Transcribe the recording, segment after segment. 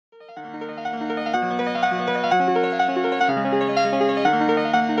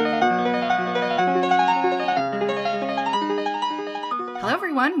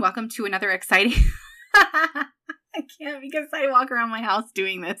Welcome to another exciting... I can't because I walk around my house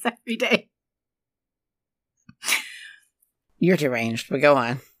doing this every day. You're deranged, but go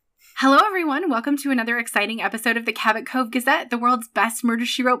on. Hello, everyone. Welcome to another exciting episode of the Cabot Cove Gazette, the world's best Murder,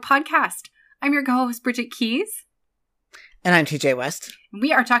 She Wrote podcast. I'm your co-host, Bridget Keys. And I'm TJ West.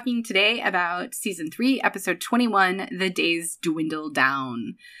 We are talking today about Season 3, Episode 21, The Days Dwindle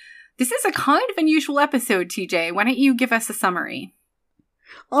Down. This is a kind of unusual episode, TJ. Why don't you give us a summary?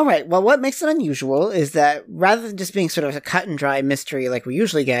 All right. Well, what makes it unusual is that rather than just being sort of a cut and dry mystery like we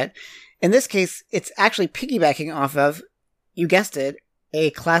usually get, in this case, it's actually piggybacking off of, you guessed it, a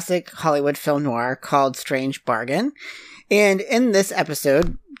classic Hollywood film noir called Strange Bargain. And in this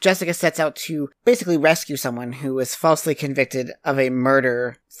episode, Jessica sets out to basically rescue someone who was falsely convicted of a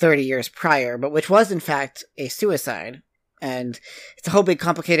murder 30 years prior, but which was in fact a suicide. And it's a whole big,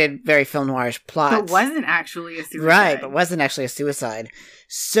 complicated, very film noirish plot. But wasn't actually a suicide. Right, but wasn't actually a suicide.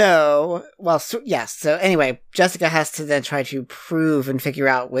 So, yes. So anyway, Jessica has to then try to prove and figure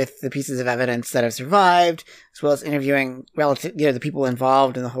out with the pieces of evidence that have survived, as well as interviewing the people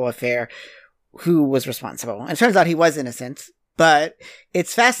involved in the whole affair, who was responsible. And it turns out he was innocent. But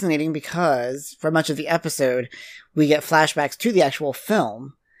it's fascinating because for much of the episode, we get flashbacks to the actual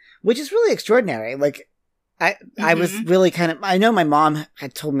film, which is really extraordinary. Like, I was really I know my mom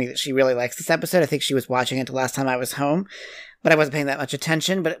had told me that she really likes this episode. I think she was watching it the last time I was home, but I wasn't paying that much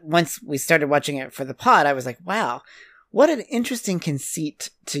attention. But once we started watching it for the pod, I was like, wow, what an interesting conceit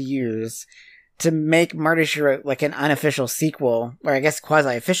to use to make Murder, She Wrote like an unofficial sequel, or I guess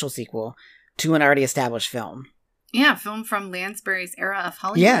quasi-official sequel, to an already established film. Yeah, film from Lansbury's era of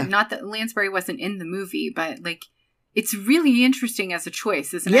Hollywood. Yeah. Not that Lansbury wasn't in the movie, but like, it's really interesting as a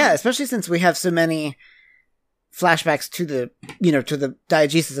choice, isn't it? Yeah, especially since we have so many flashbacks to the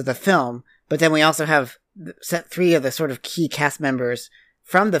diegesis of the film, but then we also have set 3 of the sort of key cast members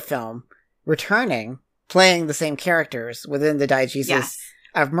from the film returning, playing the same characters within the diegesis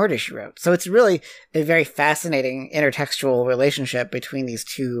of Murder, She Wrote. So it's really a very fascinating intertextual relationship between these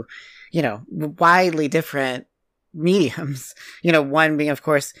two, widely different mediums. One being, of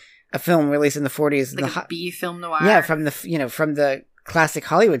course, a film released in the 40s. Like a B film noir. Yeah, from the classic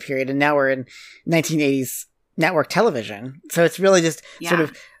Hollywood period, and now we're in 1980s network television. So it's really just sort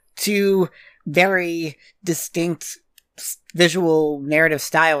of two very distinct visual narrative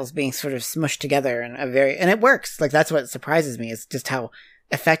styles being sort of smushed together and it works. Like, that's what surprises me, is just how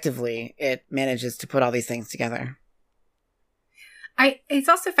effectively it manages to put all these things together. It's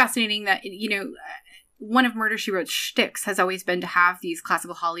also fascinating that, one of Murder, She Wrote's shticks has always been to have these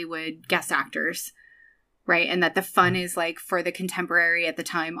classical Hollywood guest actors, right? And that the fun is like for the contemporary at the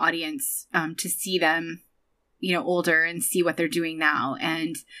time audience to see them older and see what they're doing now.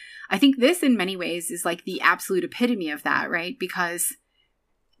 And I think this in many ways is like the absolute epitome of that, right? Because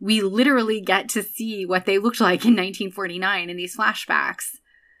we literally get to see what they looked like in 1949 in these flashbacks.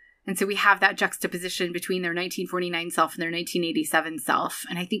 And so we have that juxtaposition between their 1949 self and their 1987 self.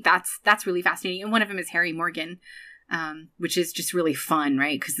 And I think that's really fascinating. And one of them is Harry Morgan, which is just really fun,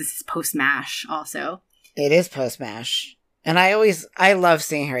 right? Because this is post-MASH also. It is post-MASH. And I love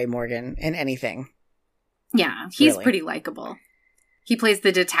seeing Harry Morgan in anything. Yeah, he's pretty likable. He plays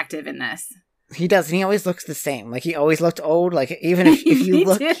the detective in this. He does, and he always looks the same. Like, he always looked old. Like, even if you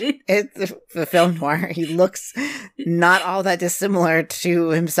look at the film noir, he looks not all that dissimilar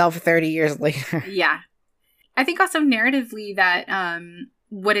to himself 30 years later. Yeah. I think also narratively that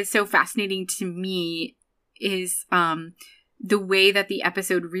what is so fascinating to me is the way that the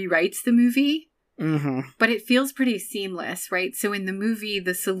episode rewrites the movie. Mm-hmm. But it feels pretty seamless, right? So in the movie,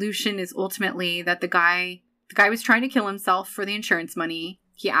 the solution is ultimately that the guy was trying to kill himself for the insurance money.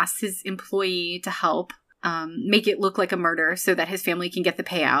 He asks his employee to help make it look like a murder so that his family can get the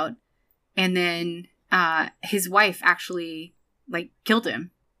payout. And then his wife actually killed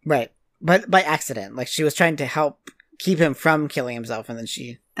him. Right. But by accident. Like, she was trying to help keep him from killing himself, and then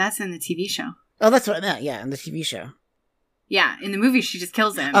she... That's in the TV show. Oh, that's what I meant. Yeah, in the TV show. Yeah, in the movie, she just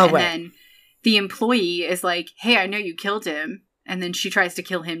kills him. Oh, and right. Then the employee is like, hey, I know you killed him. And then she tries to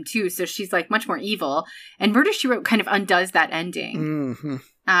kill him too. So she's like much more evil. And Murder, She Wrote kind of undoes that ending. Mm-hmm.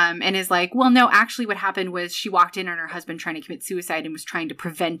 And is like, well, no, actually what happened was she walked in on her husband trying to commit suicide and was trying to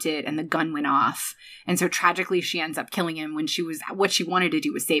prevent it. And the gun went off. And so tragically, she ends up killing him when what she wanted to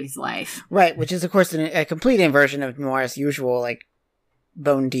do was save his life. Right. Which is, of course, a complete inversion of noir's usual, like,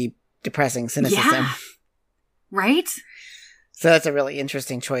 bone deep, depressing cynicism. Yeah. Right? So that's a really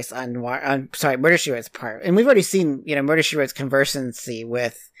interesting choice on Murder, She Wrote's part. And we've already seen, Murder, She Wrote's conversancy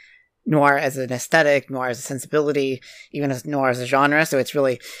with noir as an aesthetic, noir as a sensibility, even as noir as a genre. So it's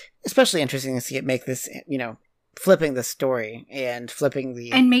really especially interesting to see it make this, flipping the story and flipping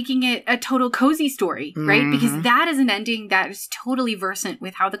the... And making it a total cozy story, right? Mhm. Because that is an ending that is totally versant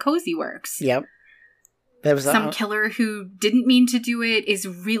with how the cozy works. Yep. There was Some killer who didn't mean to do it is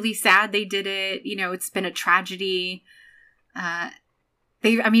really sad they did it. You know, it's been a tragedy.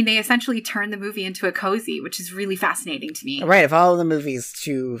 They essentially turned the movie into a cozy, which is really fascinating to me. Right, of all the movies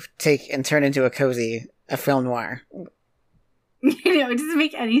to take and turn into a cozy, a film noir. You know, it doesn't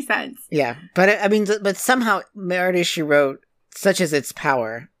make any sense. Yeah, but somehow Murder, She Wrote, such as its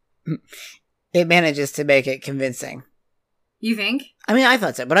power, it manages to make it convincing. You think? I mean, I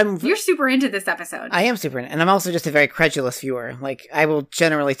thought so, but You're super into this episode. I am super into, and I'm also just a very credulous viewer. Like, I will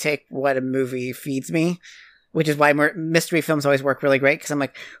generally take what a movie feeds me, which is why mystery films always work really great, because I'm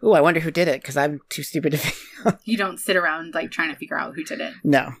like, ooh, I wonder who did it, because I'm too stupid to figure out. You don't sit around, like, trying to figure out who did it.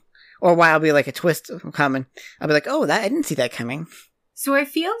 No. Or why I'll be like, a twist will come, and I'll be like, oh, I didn't see that coming. So I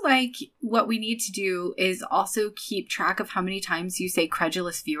feel like what we need to do is also keep track of how many times you say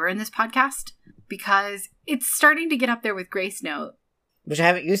credulous viewer in this podcast, because it's starting to get up there with Grace Note. Which I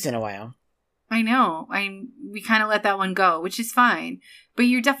haven't used in a while. I know. We kind of let that one go, which is fine. But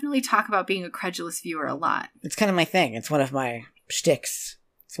you definitely talk about being a credulous viewer a lot. It's kind of my thing. It's one of my shticks.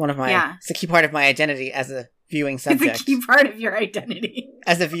 It's one of my... It's a key part of my identity as a viewing subject. It's a key part of your identity.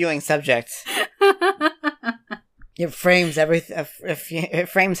 As a viewing subject. It frames it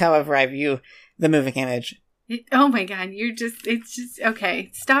frames however I view the moving image. Oh my god, it's just, okay.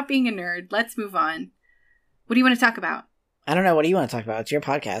 Stop being a nerd. Let's move on. What do you want to talk about? I don't know. What do you want to talk about? It's your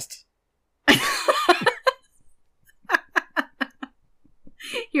podcast.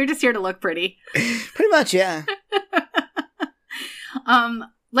 You're just here to look pretty. Pretty much, yeah.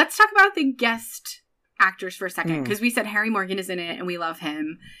 Let's talk about the guest actors for a second, because we said Harry Morgan is in it and we love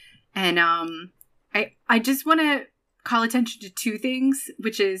him. And I just want to call attention to two things,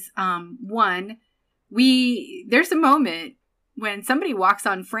 which is one, there's a moment when somebody walks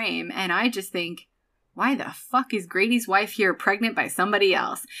on frame and I just think, why the fuck is Grady's wife here pregnant by somebody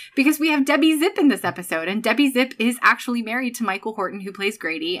else? Because we have Debbie Zip in this episode, and Debbie Zip is actually married to Michael Horton, who plays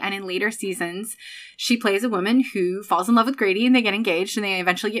Grady, and in later seasons, she plays a woman who falls in love with Grady, and they get engaged, and they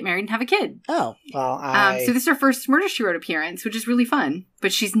eventually get married and have a kid. Oh, well, So this is her first Murder, She Wrote appearance, which is really fun.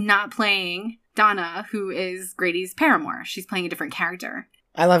 But she's not playing Donna, who is Grady's paramour. She's playing a different character.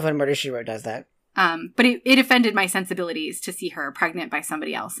 I love when Murder, She Wrote does that. But it offended my sensibilities to see her pregnant by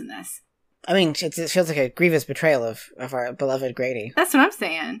somebody else in this. I mean, it feels like a grievous betrayal of our beloved Grady. That's what I'm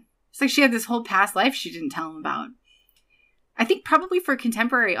saying. It's like she had this whole past life she didn't tell him about. I think probably for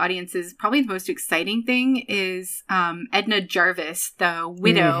contemporary audiences, probably the most exciting thing is Edna Jarvis, the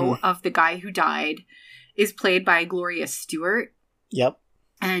widow of the guy who died, is played by Gloria Stewart. Yep.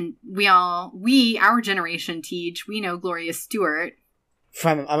 And our generation, Teej, we know Gloria Stewart.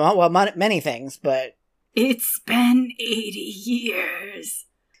 From, many things, but... It's been 80 years.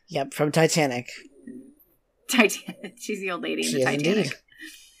 Yep, from Titanic. She's the old lady in the Titanic. Indeed.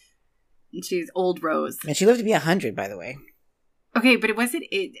 And she's old Rose. And she lived to be 100, by the way. Okay, but it had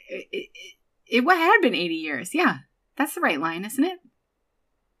been 80 years. Yeah, that's the right line, isn't it?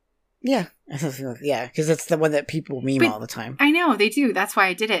 Yeah. Yeah, because it's the one that people meme all the time. I know, they do. That's why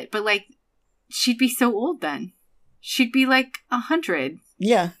I did it. But, like, she'd be so old then. She'd be, like, 100.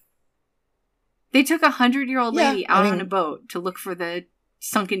 Yeah. They took a 100-year-old lady out on a boat to look for the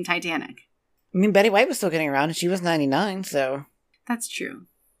sunken Titanic. I mean, Betty White was still getting around, and she was 99, so... That's true.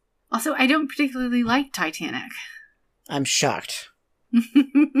 Also, I don't particularly like Titanic. I'm shocked. I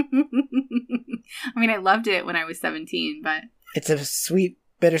mean, I loved it when I was 17, but... It's a sweet,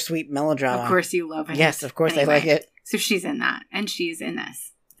 bittersweet melodrama. Of course you love it. Yes, of course anyway, I like it. So she's in that, and she's in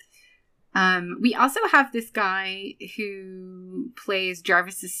this. We also have this guy who plays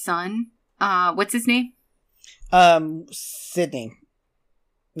Jarvis's son. What's his name? Sydney.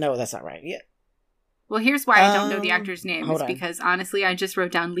 No, that's not right. Yeah. Well, here's why I don't know the actor's name. It's because, honestly, I just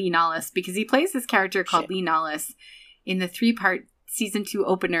wrote down Lee Nollis, because he plays this character called Lee Nollis in the 3-part season 2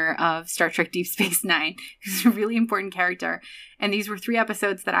 opener of Star Trek Deep Space Nine. He's a really important character. And these were 3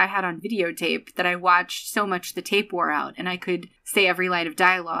 episodes that I had on videotape that I watched so much the tape wore out, and I could say every line of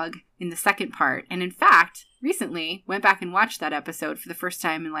dialogue in the second part. And in fact, recently went back and watched that episode for the first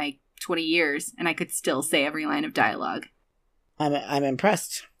time in like 20 years, and I could still say every line of dialogue. I'm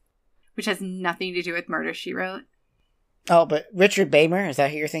impressed. Which has nothing to do with Murder, She Wrote. Oh, but Richard Bamer, is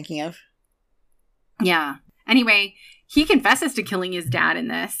that who you're thinking of? Yeah. Anyway, he confesses to killing his dad in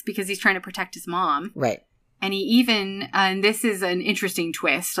this because he's trying to protect his mom. Right. And he even, and this is an interesting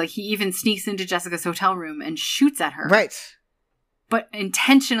twist, like he even sneaks into Jessica's hotel room and shoots at her. Right. But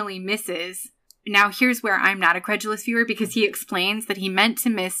intentionally misses. Now, here's where I'm not a credulous viewer, because he explains that he meant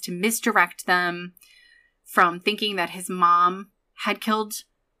to miss to misdirect them from thinking that his mom had killed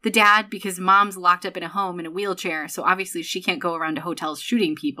the dad because mom's locked up in a home in a wheelchair. So obviously she can't go around to hotels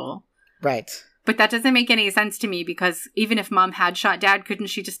shooting people. Right. But that doesn't make any sense to me because even if mom had shot dad, couldn't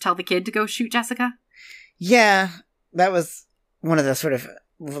she just tell the kid to go shoot Jessica? Yeah, that was one of the sort of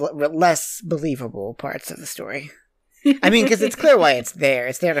less believable parts of the story. I mean, because it's clear why it's there.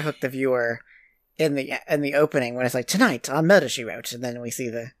 It's there to hook the viewer in the opening when it's like, tonight on Murder, She Wrote, and then we see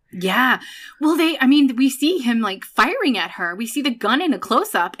the... Yeah. Well, we see him like firing at her. We see the gun in a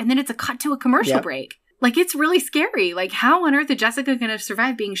close-up, and then it's a cut to a commercial break. Like, it's really scary. Like, how on earth is Jessica going to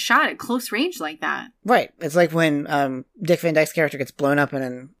survive being shot at close range like that? Right. It's like when Dick Van Dyke's character gets blown up in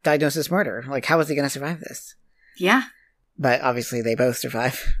a diagnosis murder. Like, how is he going to survive this? Yeah. But obviously they both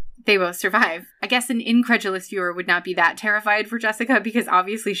survive. They both survive. I guess an incredulous viewer would not be that terrified for Jessica because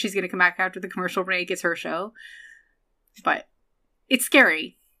obviously she's going to come back after the commercial break. It's her show. But it's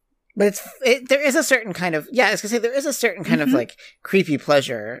scary. But there is a certain kind of, I was going to say, there is a certain kind of like creepy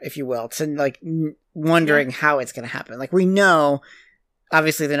pleasure, if you will, to like wondering how it's going to happen. Like, we know,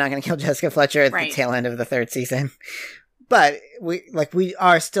 obviously they're not going to kill Jessica Fletcher at the tail end of the third season. But we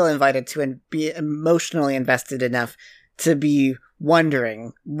are still invited to be emotionally invested enough to be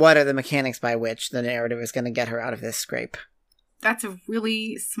wondering what are the mechanics by which the narrative is going to get her out of this scrape. That's a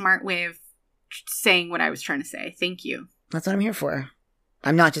really smart way of saying what I was trying to say. Thank you. That's what I'm here for.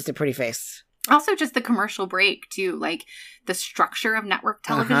 I'm not just a pretty face. Also, just the commercial break, too. Like, the structure of network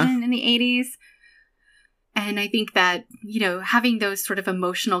television in the 80s. And I think that, having those sort of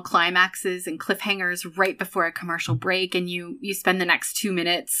emotional climaxes and cliffhangers right before a commercial break, and you spend the next 2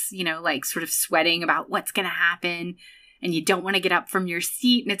 minutes, like sort of sweating about what's going to happen, and you don't want to get up from your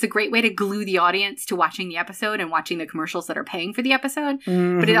seat. And it's a great way to glue the audience to watching the episode and watching the commercials that are paying for the episode.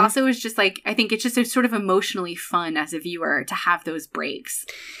 Mm-hmm. But it also is just like, I think it's just a sort of emotionally fun as a viewer to have those breaks.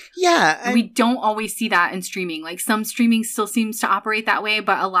 Yeah. We don't always see that in streaming. Like, some streaming still seems to operate that way,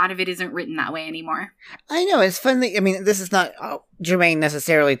 but a lot of it isn't written that way anymore. I know. It's fun that, this is not germane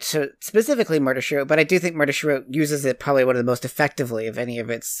necessarily to specifically Murder, She Wrote, but I do think Murder, She Wrote uses it probably one of the most effectively of any of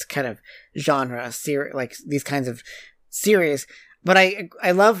its kind of genre, like these kinds of series. But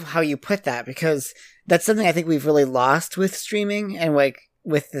I love how you put that, because that's something I think we've really lost with streaming, and like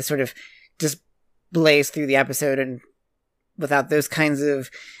with the sort of just blaze through the episode and without those kinds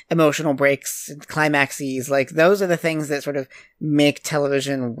of emotional breaks and climaxes. Like, those are the things that sort of make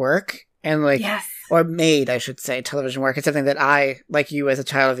television work, and like, or made, I should say, television work. It's something that I, like you as a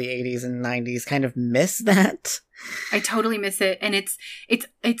child of the 80s and 90s, kind of miss that. I totally miss it. And it's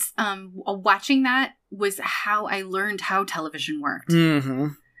watching that was how I learned how television worked. Mm-hmm.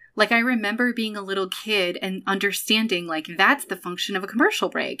 Like, I remember being a little kid and understanding, like, that's the function of a commercial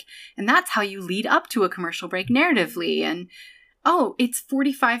break. And that's how you lead up to a commercial break narratively. And, oh, it's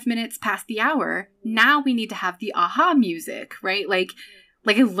 45 minutes past the hour. Now we need to have the aha music, right? Like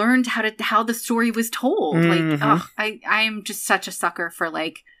I learned how the story was told. Mm-hmm. Like, I am just such a sucker for,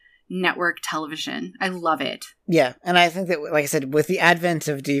 like, network television. I love it. Yeah, and I think that, like I said, with the advent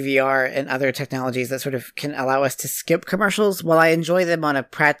of DVR and other technologies that sort of can allow us to skip commercials, while I enjoy them on a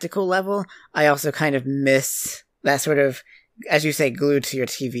practical level, I also kind of miss that sort of, as you say, glued to your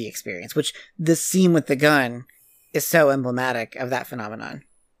TV experience, which the scene with the gun is so emblematic of that phenomenon.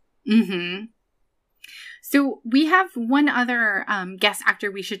 Mm-hmm. So we have one other guest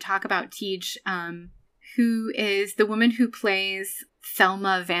actor we should talk about, Tej, who is the woman who plays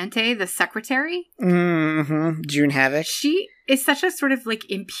Thelma Vante, the secretary. Mm-hmm. June Havoc. She is such a sort of like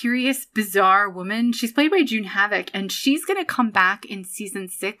imperious, bizarre woman. She's played by June Havoc, and she's going to come back in season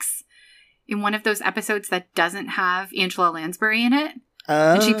 6 in one of those episodes that doesn't have Angela Lansbury in it.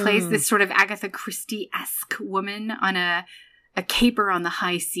 Oh. And she plays this sort of Agatha Christie-esque woman on a caper on the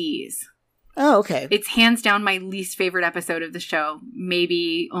high seas. Oh, okay. It's hands down my least favorite episode of the show.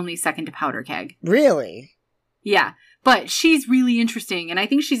 Maybe only second to Powder Keg. Really? Yeah. But she's really interesting. And I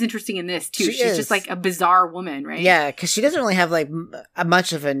think she's interesting in this, too. She's just like a bizarre woman, right? Yeah, because she doesn't really have like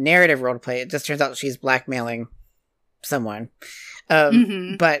much of a narrative role to play. It just turns out she's blackmailing someone.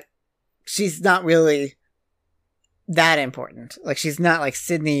 But she's not really that important. Like, she's not like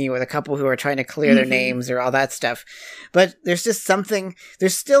Sydney or the couple who are trying to clear their names or all that stuff. But there's just something,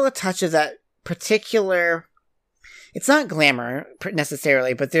 there's still a touch of that particular, it's not glamour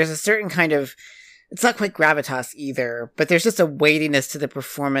necessarily, but there's a certain kind of, it's not quite gravitas either, but there's just a weightiness to the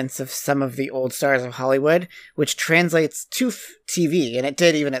performance of some of the old stars of Hollywood, which translates to TV, and it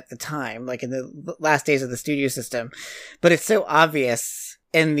did even at the time, like in the last days of the studio system. But it's so obvious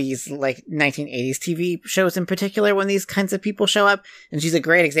in these like 1980s TV shows in particular when these kinds of people show up, and she's a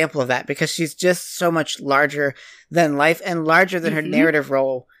great example of that because she's just so much larger than life and larger than her narrative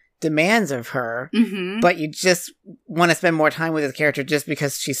role demands of her, Mm-hmm. but you just want to spend more time with the character just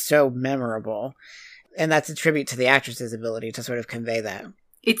because she's so memorable. And that's a tribute to the actress's ability to sort of convey that.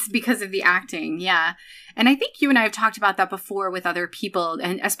 It's because of the acting, yeah. And I think you and I have talked about that before with other people,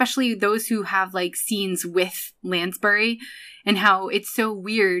 and especially those who have like scenes with Lansbury, and how it's so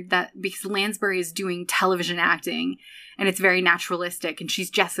weird that because Lansbury is doing television acting and it's very naturalistic, and she's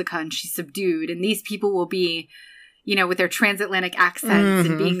Jessica and she's subdued, and these people will be, you know, with their transatlantic accents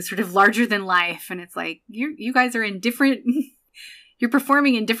and being sort of larger than life. And it's like, you guys are in different... You're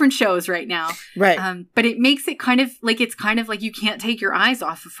performing in different shows right now. Right. But it makes it kind of like you can't take your eyes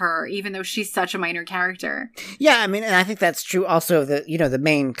off of her, even though she's such a minor character. Yeah, I mean, and I think that's true also of the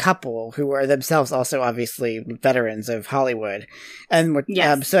main couple, who are themselves also obviously veterans of Hollywood. And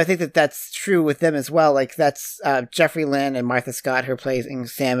Yes. So I think that that's true with them as well. Like, that's Jeffrey Lynn and Martha Scott, who are playing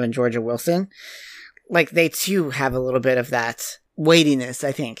Sam and Georgia Wilson. Like, they too have a little bit of that weightiness,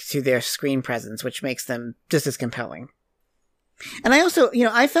 I think, to their screen presence, which makes them just as compelling. And I also,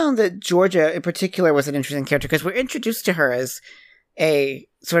 I found that Georgia in particular was an interesting character because we're introduced to her as a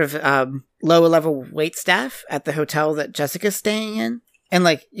sort of lower-level waitstaff at the hotel that Jessica's staying in.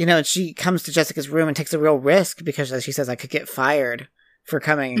 And, she comes to Jessica's room and takes a real risk because, as she says, I could get fired for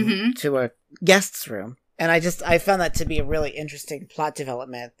coming to a guest's room. And I found that to be a really interesting plot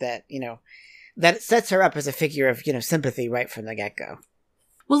development that, that sets her up as a figure of, sympathy right from the get-go.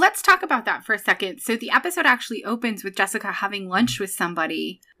 Well, let's talk about that for a second. So the episode actually opens with Jessica having lunch with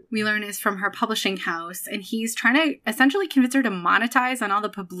somebody we learn is from her publishing house, and he's trying to essentially convince her to monetize on all the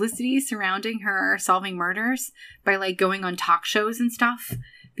publicity surrounding her solving murders by going on talk shows and stuff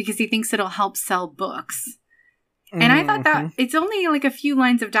because he thinks it'll help sell books. And I thought that it's only a few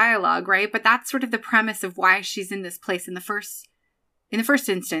lines of dialogue, right? But that's sort of the premise of why she's in this place in the first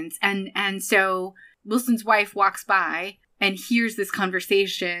instance. And so Wilson's wife walks by and hears this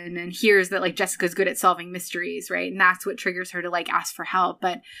conversation and hears that Jessica's good at solving mysteries, right? And that's what triggers her to ask for help.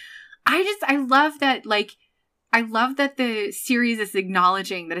 But I love that the series is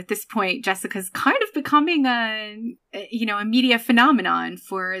acknowledging that at this point Jessica's kind of becoming a media phenomenon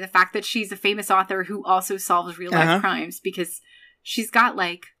for the fact that she's a famous author who also solves real life crimes, because she's got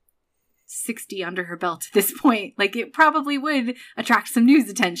 60 under her belt at this point. It probably would attract some news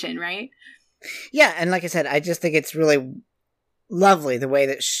attention, right? Yeah, and like I said, I just think it's really lovely the way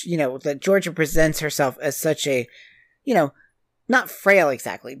that that Georgia presents herself as such a, not frail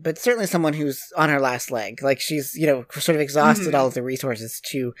exactly, but certainly someone who's on her last leg. She's, sort of exhausted all of the resources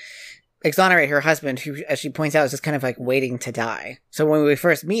to exonerate her husband, who, as she points out, is just kind of waiting to die. So when we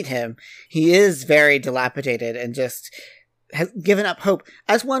first meet him, he is very dilapidated and just has given up hope,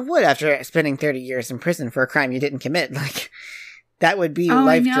 as one would after spending 30 years in prison for a crime you didn't commit. That would be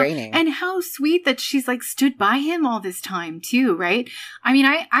life-draining. And how sweet that she's stood by him all this time too, right? I mean,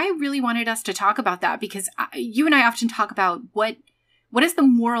 I really wanted us to talk about that because you and I often talk about what is the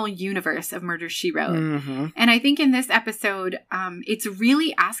moral universe of Murder, She Wrote. Mm-hmm. And I think in this episode, it's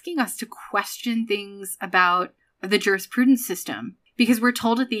really asking us to question things about the jurisprudence system, because we're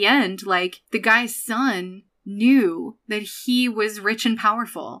told at the end, the guy's son knew that he was rich and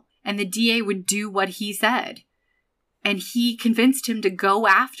powerful and the DA would do what he said. And he convinced him to go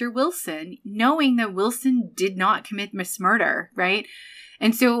after Wilson, knowing that Wilson did not commit murder, right?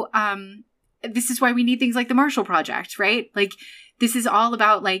 And so this is why we need things like the Marshall Project, right? This is all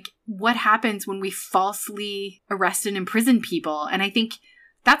about, what happens when we falsely arrest and imprison people. And I think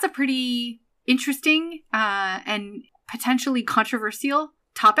that's a pretty interesting and potentially controversial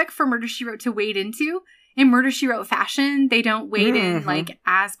topic for Murder, She Wrote to wade into. In Murder, She Wrote fashion, they don't wade in,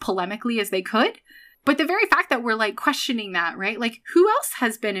 as polemically as they could. But the very fact that we're questioning that, right? Who else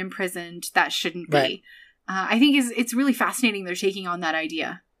has been imprisoned that shouldn't be? Right. I think it's really fascinating they're taking on that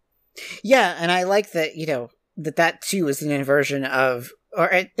idea. Yeah, and I like that, that too is an inversion of, or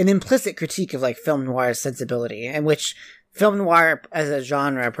an implicit critique of film noir's sensibility, in which film noir as a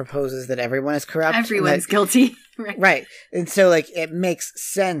genre proposes that everyone is corrupt. Everyone's guilty. Right. And so it makes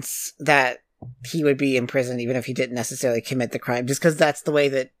sense that he would be imprisoned even if he didn't necessarily commit the crime, just because that's the way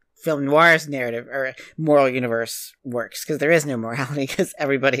that film noir's narrative or moral universe works, because there is no morality, because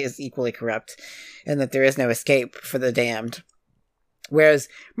everybody is equally corrupt and that there is no escape for the damned. Whereas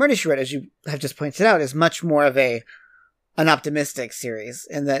Murder, She Wrote, as you have just pointed out, is much more of an optimistic series,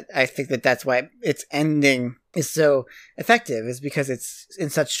 and that I think that's why its ending is so effective, is because it's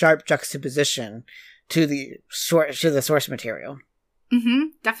in such sharp juxtaposition to the source material. Mm-hmm,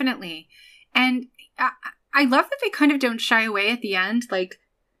 definitely. And I love that they kind of don't shy away at the end.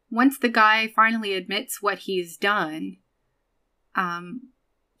 Once the guy finally admits what he's done,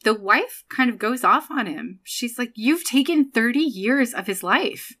 the wife kind of goes off on him. She's like, you've taken 30 years of his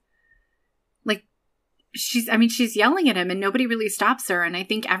life. she's yelling at him and nobody really stops her. And I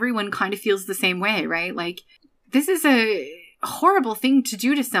think everyone kind of feels the same way, right? Like, this is a horrible thing to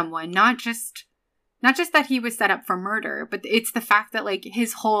do to someone. Not just that he was set up for murder, but it's the fact that, like,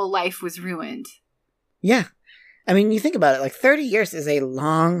 his whole life was ruined. Yeah. I mean, you think about it, like, 30 years is a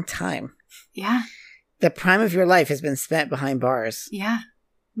long time. Yeah. The prime of your life has been spent behind bars. Yeah.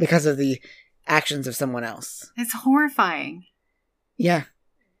 Because of the actions of someone else. It's horrifying. Yeah.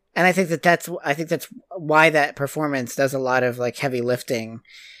 And I think that's why that performance does a lot of, like, heavy lifting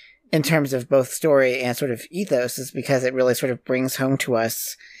in terms of both story and sort of ethos, is because it really sort of brings home to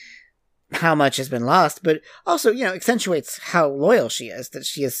us how much has been lost, but also, you know, accentuates how loyal she is, that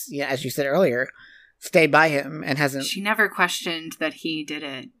she is, you know, as you said earlier, stayed by him and hasn't... She never questioned that he did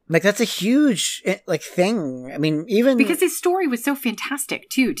it. Like, that's a huge, like, thing. I mean, even... Because his story was so fantastic,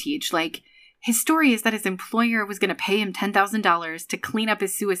 too, Teach. Like, his story is that his employer was going to pay him $10,000 to clean up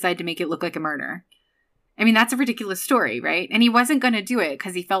his suicide to make it look like a murder. I mean, that's a ridiculous story, right? And he wasn't going to do it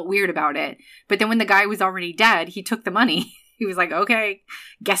because he felt weird about it. But then when the guy was already dead, he took the money. He was like, okay,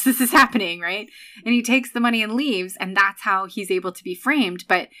 guess this is happening, right? And he takes the money and leaves, and that's how he's able to be framed.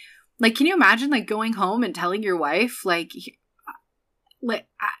 But, like, can you imagine, like, going home and telling your wife, like,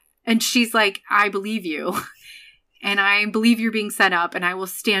 and she's like, I believe you. And I believe you're being set up, and I will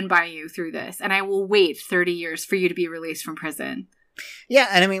stand by you through this. And I will wait 30 years for you to be released from prison. Yeah,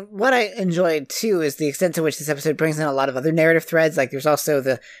 and I mean, what I enjoyed, too, is the extent to which this episode brings in a lot of other narrative threads. Like, there's also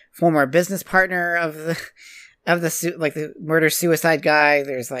the former business partner of the murder-suicide guy.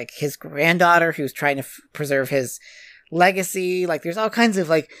 There's, like, his granddaughter who's trying to preserve his legacy. Like, there's all kinds of,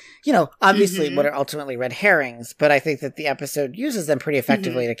 like, you know, obviously what are ultimately red herrings, but I think that the episode uses them pretty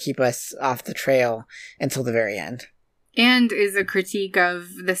effectively to keep us off the trail until the very end. And is a critique of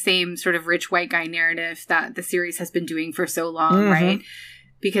the same sort of rich white guy narrative that the series has been doing for so long, right?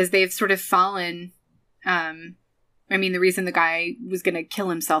 Because they've sort of fallen... I mean, the reason the guy was going to kill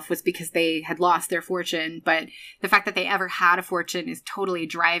himself was because they had lost their fortune. But the fact that they ever had a fortune is totally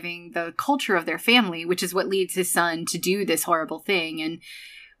driving the culture of their family, which is what leads his son to do this horrible thing. And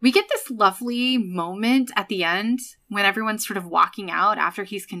we get this lovely moment at the end when everyone's sort of walking out after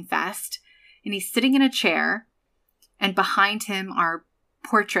he's confessed. And he's sitting in a chair. And behind him are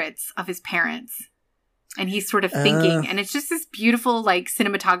portraits of his parents. And he's sort of thinking. And it's just this beautiful, like,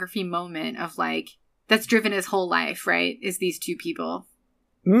 cinematography moment of, like, that's driven his whole life, right? Is these two people.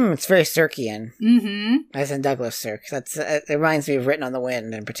 It's very Sirkian. As in Douglas Sirk. It reminds me of Written on the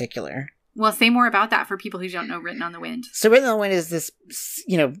Wind in particular. Well, say more about that for people who don't know Written on the Wind. So Written on the Wind is this,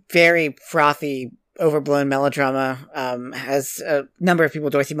 you know, very frothy, overblown melodrama. Has a number of people,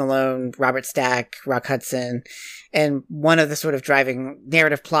 Dorothy Malone, Robert Stack, Rock Hudson. And one of the sort of driving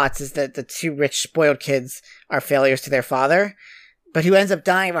narrative plots is that the two rich, spoiled kids are failures to their father, but who ends up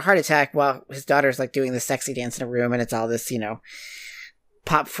dying of a heart attack while his daughter's, like, doing the sexy dance in a room, and it's all this, you know,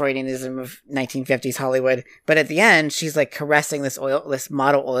 pop Freudianism of 1950s Hollywood. But at the end, she's, like, caressing this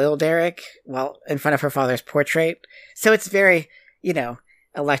model oil derrick while in front of her father's portrait. So it's very, you know,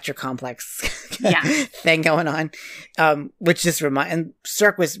 electro-complex thing going on, which just and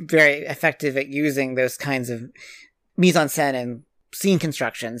Sirk was very effective at using those kinds of mise-en-scène and scene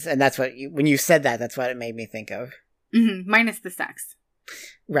constructions, and that's what when you said that, that's what it made me think of. Minus the sex.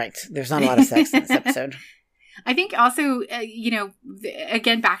 Right. There's not a lot of sex in this episode. I think also, you know,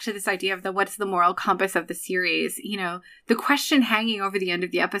 again, back to this idea of what's the moral compass of the series, you know, the question hanging over the end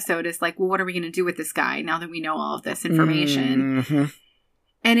of the episode is like, well, what are we going to do with this guy now that we know all of this information?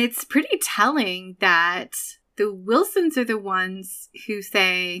 And it's pretty telling that the Wilsons are the ones who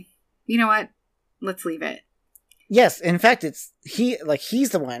say, you know what, let's leave it. Yes. In fact, he's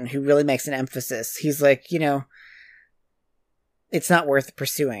the one who really makes an emphasis. He's like, you know, it's not worth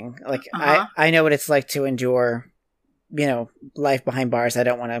pursuing. Like, I know what it's like to endure, you know, life behind bars. I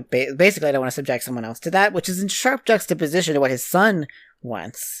don't want to, basically, I don't want to subject someone else to that, which is in sharp juxtaposition to what his son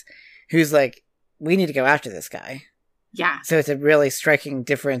wants, who's like, we need to go after this guy. Yeah. So it's a really striking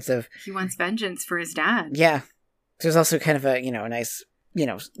difference of... He wants vengeance for his dad. Yeah. There's also kind of a, you know, a nice, you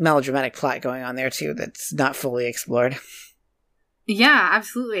know, melodramatic plot going on there, too, that's not fully explored. Yeah,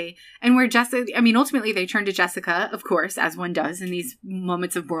 absolutely. And where Jessica, I mean, ultimately they turn to Jessica, of course, as one does in these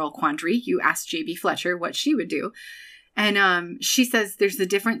moments of moral quandary. You asked J.B. Fletcher what she would do. And she says there's a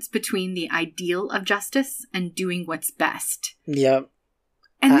difference between the ideal of justice and doing what's best. Yep.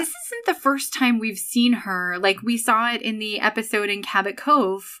 And this isn't the first time we've seen her. Like, we saw it in the episode in Cabot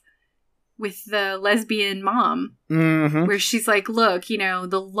Cove with the lesbian mom, where she's like, look, you know,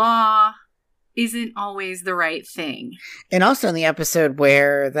 the law isn't always the right thing. And also in the episode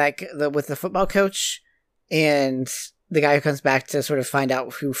where with the football coach and the guy who comes back to sort of find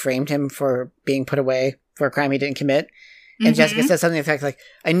out who framed him for being put away for a crime he didn't commit. And Jessica says something to the effect like,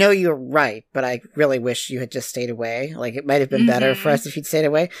 I know you're right, but I really wish you had just stayed away. Like, it might have been better for us if you'd stayed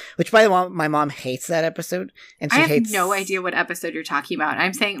away. Which, by the way, my mom hates that episode. And she hates... no idea what episode you're talking about.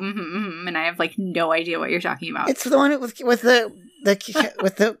 I'm saying and I have, like, no idea what you're talking about. It's the one with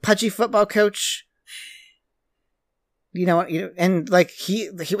the pudgy football coach. You know, and like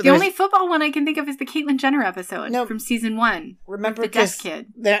the only football one I can think of is the Caitlyn Jenner episode from season 1. Remember the deaf kid?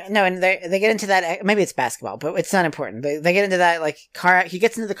 And they get into that. Maybe it's basketball, but it's not important. They get into that like car. He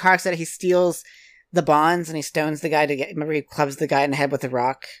gets into the car accident. He steals the bonds and he stones the guy to get. Remember, he clubs the guy in the head with a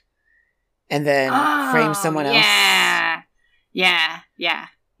rock, and then frames someone else. Yeah.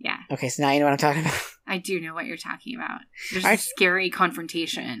 Okay, so now you know what I'm talking about. I do know what you're talking about. There's a scary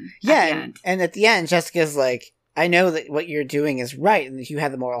confrontation. Yeah, at the end. And at the end, Jessica's like, I know that what you're doing is right and that you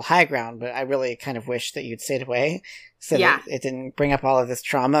have the moral high ground, but I really kind of wish that you'd stayed away so that it didn't bring up all of this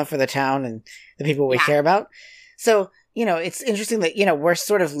trauma for the town and the people we care about. So, it's interesting that, we're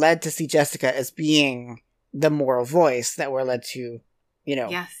sort of led to see Jessica as being the moral voice that we're led to,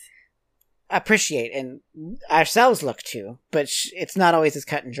 appreciate and ourselves look to, but it's not always as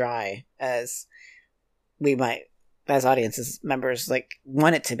cut and dry as we might, as audiences members, like,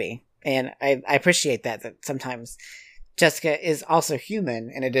 want it to be. And I appreciate that sometimes Jessica is also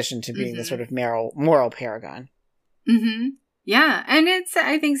human in addition to being the sort of moral paragon. Mm-hmm. Yeah. And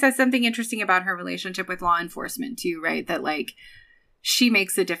I think says something interesting about her relationship with law enforcement too, right? That like she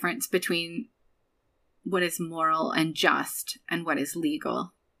makes a difference between what is moral and just and what is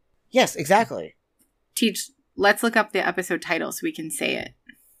legal. Yes, exactly. Let's look up the episode title so we can say it.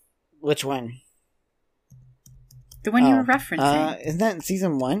 Which one? The one you were referencing. Isn't that in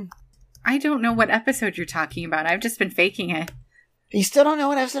season 1? I don't know what episode you're talking about. I've just been faking it. You still don't know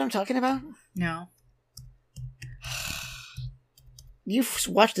what episode I'm talking about? No. You've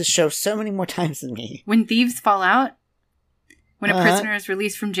watched this show so many more times than me. When thieves fall out? When a prisoner is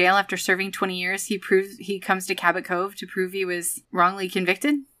released from jail after serving 20 years, he comes to Cabot Cove to prove he was wrongly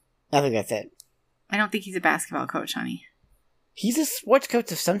convicted? I think that's it. I don't think he's a basketball coach, honey. He's a sports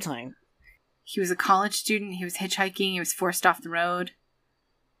coach of some kind. He was a college student. He was hitchhiking. He was forced off the road.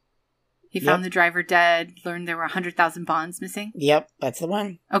 He found the driver dead, learned there were 100,000 bonds missing. Yep, that's the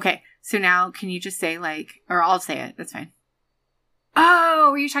one. Okay, so now can you just say or I'll say it, that's fine.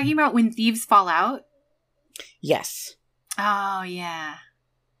 Oh, were you talking about When Thieves Fall Out? Yes. Oh, yeah.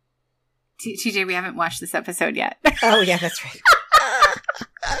 TJ, we haven't watched this episode yet. Oh, yeah, that's right.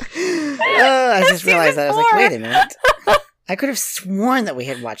 I just realized that. I was like, wait a minute. I could have sworn that we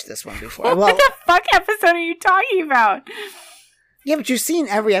had watched this one before. What the fuck episode are you talking about? Yeah, but you've seen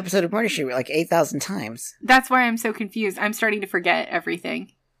every episode of Murder, She Wrote like 8,000 times. That's why I'm so confused. I'm starting to forget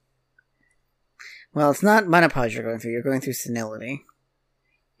everything. Well, it's not menopause you're going through. You're going through senility.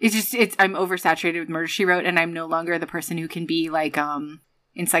 I'm oversaturated with Murder, She Wrote, and I'm no longer the person who can be like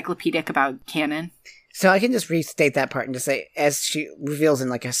encyclopedic about canon. So I can just restate that part and just say, as she reveals in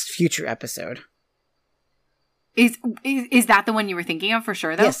like a future episode. Is that the one you were thinking of for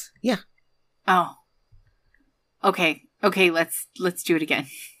sure, though? Yes. Yeah. Oh. Okay. Okay, let's do it again.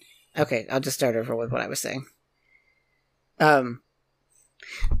 Okay, I'll just start over with what I was saying. So,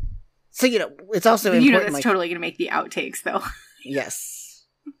 it's also important... that's totally going to make the outtakes, though. Yes.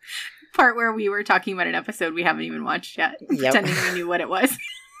 Part where we were talking about an episode we haven't even watched yet. Yep. Pretending we knew what it was.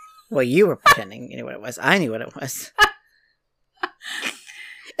 Well, you were pretending you knew what it was. I knew what it was.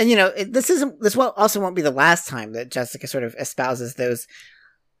 And, this also won't be the last time that Jessica sort of espouses those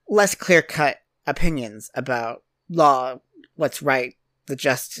less clear-cut opinions about law, what's right, the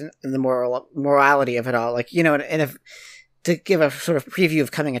just and the morality of it all. Like, and if to give a sort of preview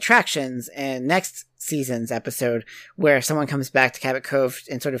of coming attractions and next season's episode where someone comes back to Cabot Cove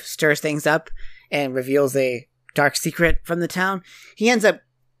and sort of stirs things up and reveals a dark secret from the town, he ends up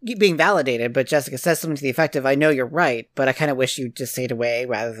being validated, but Jessica says something to the effect of, I know you're right, but I kind of wish you just stayed away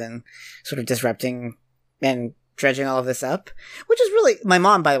rather than sort of disrupting and dredging all of this up, which is really, my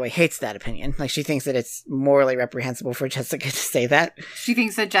mom, by the way, hates that opinion. Like, she thinks that it's morally reprehensible for Jessica to say that. She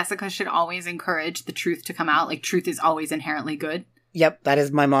thinks that Jessica should always encourage the truth to come out. Like, truth is always inherently good. Yep, that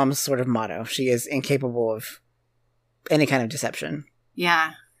is my mom's sort of motto. She is incapable of any kind of deception.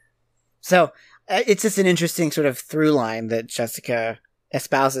 Yeah. So, it's just an interesting sort of through line that Jessica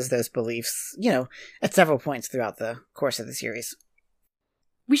espouses those beliefs, at several points throughout the course of the series.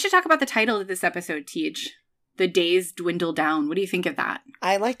 We should talk about the title of this episode, Tej. The Days Dwindle Down. What do you think of that?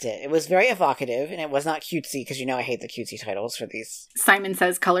 I liked it. It was very evocative, and it was not cutesy, because I hate the cutesy titles for these. Simon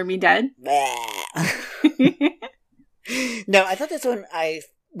Says, Color Me Dead? No, I thought this one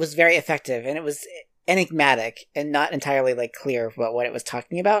was very effective, and enigmatic and not entirely like clear about what it was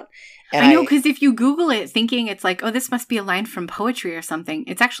talking about. And I know, because if you Google it thinking it's like, oh, this must be a line from poetry or something,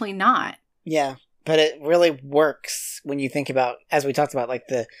 it's actually not. Yeah, but it really works when you think about, as we talked about, like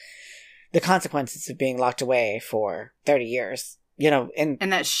the consequences of being locked away for 30 years, and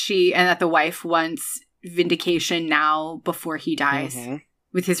that the wife wants vindication now before he dies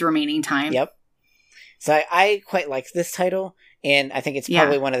with his remaining time. Yep. So I quite like this title, and I think it's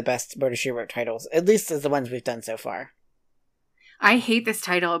probably one of the best Murder, She Wrote titles, at least as the ones we've done so far. I hate this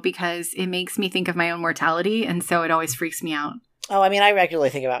title because it makes me think of my own mortality, and so it always freaks me out. Oh, I mean, I regularly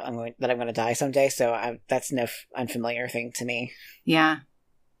think about that I'm going to die someday, so that's no unfamiliar thing to me. Yeah.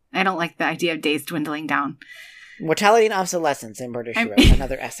 I don't like the idea of days dwindling down. Mortality and Obsolescence in Murder, She Wrote,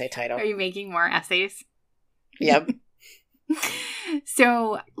 another essay title. Are you making more essays? Yep.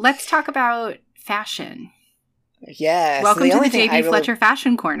 So let's talk about fashion. Yes. Welcome to the J.B. Fletcher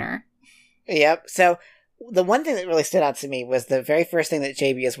Fashion Corner. Yep. So the one thing that really stood out to me was the very first thing that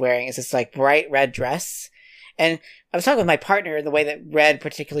JB is wearing is this like bright red dress. And I was talking with my partner the way that red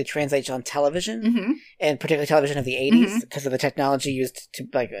particularly translates on television, and particularly television of the 80s because of the technology used to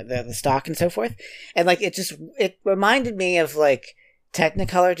like the stock and so forth. And like it reminded me of like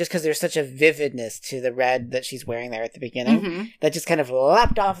Technicolor just because there's such a vividness to the red that she's wearing there at the beginning that just kind of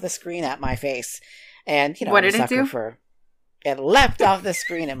leapt off the screen at my face. And what did it do? It leapt off the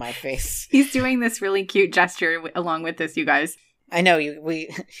screen at my face. He's doing this really cute gesture along with this, you guys. I know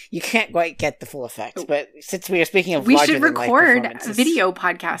you can't quite get the full effect, but since we are speaking of we should record a video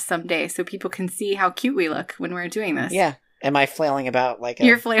podcast someday so people can see how cute we look when we're doing this. Yeah. Am I flailing about like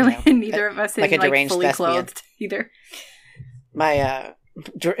You're flailing, neither of us like is a deranged fully thespian. Clothed either. My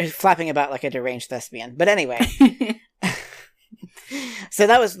flapping about like a deranged thespian. But anyway. So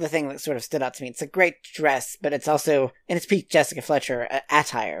that was the thing that sort of stood out to me. It's a great dress, but it's also, and it's peak Jessica Fletcher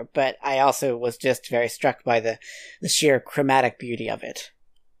attire, but I also was just very struck by the sheer chromatic beauty of it.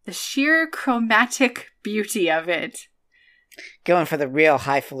 The sheer chromatic beauty of it. Going for the real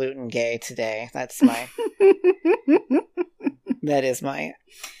highfalutin gay today. That is my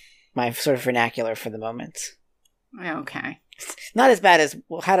sort of vernacular for the moment. Okay. Not as bad as,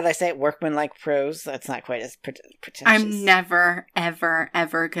 how did I say it? Workmanlike prose. That's not quite as pretentious. I'm never, ever,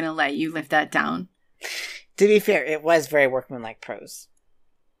 ever going to let you live that down. To be fair, it was very workmanlike prose.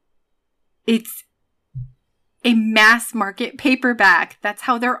 It's a mass market paperback. That's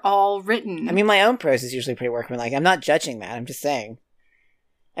how they're all written. I mean, my own prose is usually pretty workmanlike. I'm not judging that. I'm just saying.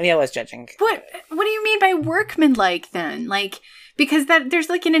 I mean, I was judging. What do you mean by workmanlike then? Like, because there's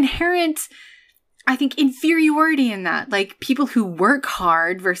like an inherent, I think, inferiority in that. Like, people who work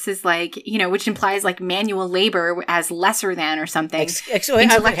hard versus like, which implies like manual labor as lesser than or something.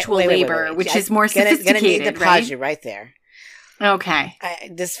 Intellectual labor, which is more sophisticated, gonna need to pause right? you right there. Okay. I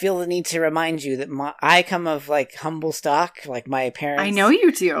just feel the need to remind you that I come of like humble stock, like my parents. I know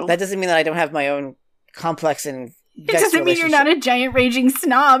you do. That doesn't mean that I don't have my own complex and it doesn't mean you're not a giant raging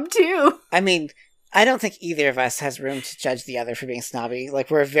snob too. I mean, I don't think either of us has room to judge the other for being snobby.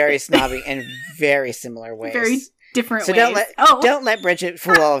 Like, we're very snobby in very similar ways. Very different ways. Don't let Bridget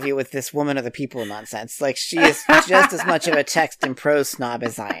fool all of you with this woman of the people nonsense. Like, she is just as much of a text and prose snob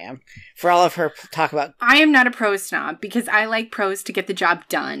as I am. For all of her talk about... I am not a prose snob because I like prose to get the job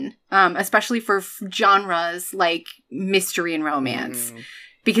done. Especially for genres like mystery and romance.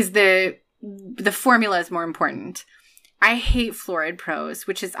 Because the formula is more important. I hate florid prose,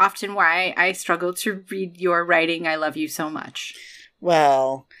 which is often why I struggle to read your writing. I love you so much.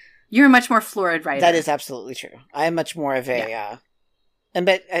 Well... You're a much more florid writer. That is absolutely true. I am much more of a...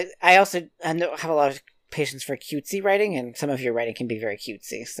 But I also have a lot of patience for cutesy writing, and some of your writing can be very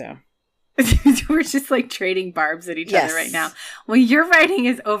cutesy, so... We're just like trading barbs at each other right now. Well, your writing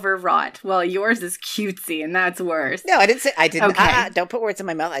is overwrought. Well, yours is cutesy, and that's worse. No, I didn't say... I didn't. Okay. Don't put words in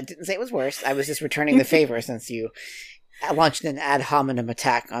my mouth. I didn't say it was worse. I was just returning the favor since you... I launched an ad hominem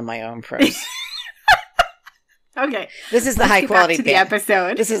attack on my own prose. Okay. This is the high quality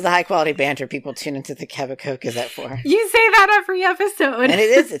episode. This is the high quality banter people tune into the Kevin Coke Gazette for. You say that every episode. And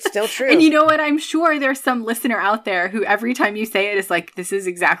it is. It's still true. And you know what? I'm sure there's some listener out there who every time you say it is like, this is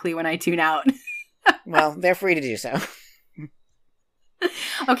exactly when I tune out. Well, they're free to do so.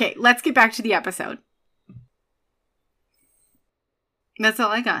 Okay, let's get back to the episode. That's all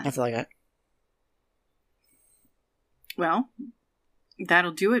I got. That's all I got. Well,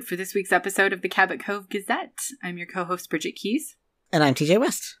 that'll do it for this week's episode of the Cabot Cove Gazette. I'm your co-host, Bridget Keys. And I'm TJ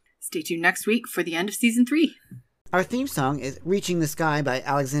West. Stay tuned next week for the end of Season 3. Our theme song is Reaching the Sky by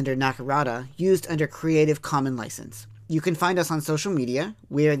Alexander Nakarada, used under Creative Commons license. You can find us on social media.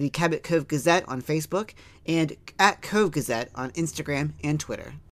 We are the Cabot Cove Gazette on Facebook and at Cove Gazette on Instagram and Twitter.